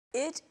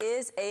It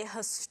is a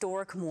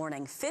historic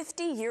morning.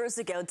 50 years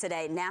ago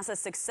today, NASA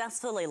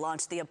successfully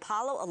launched the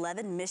Apollo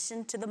 11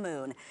 mission to the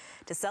moon.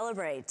 To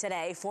celebrate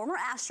today, former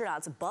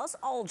astronauts Buzz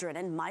Aldrin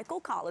and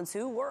Michael Collins,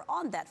 who were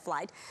on that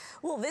flight,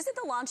 will visit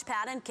the launch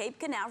pad in Cape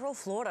Canaveral,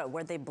 Florida,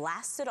 where they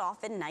blasted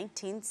off in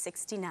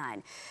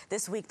 1969.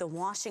 This week, the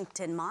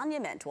Washington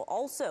Monument will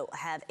also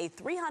have a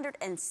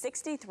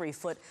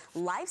 363-foot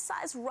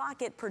life-size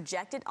rocket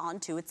projected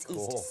onto its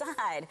east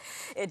side.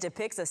 It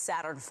depicts a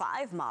Saturn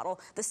V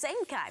model, the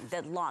same kind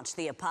that launched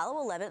the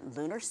Apollo 11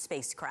 lunar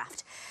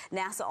spacecraft.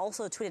 NASA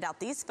also tweeted out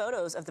these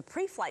photos of the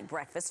pre-flight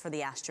breakfast for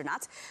the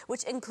astronauts,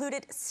 which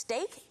included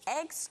steak,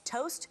 eggs,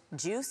 toast,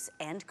 juice,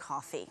 and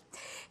coffee.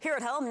 Here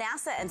at home,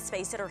 NASA and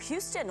Space Center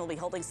Houston will be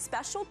holding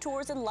special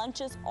tours and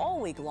lunches all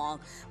week long,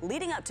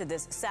 leading up to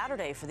this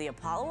Saturday for the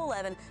Apollo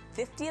 11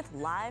 50th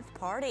live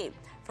party.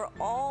 For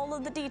all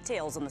of the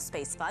details on the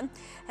space fun,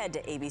 head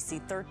to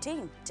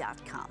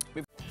abc13.com.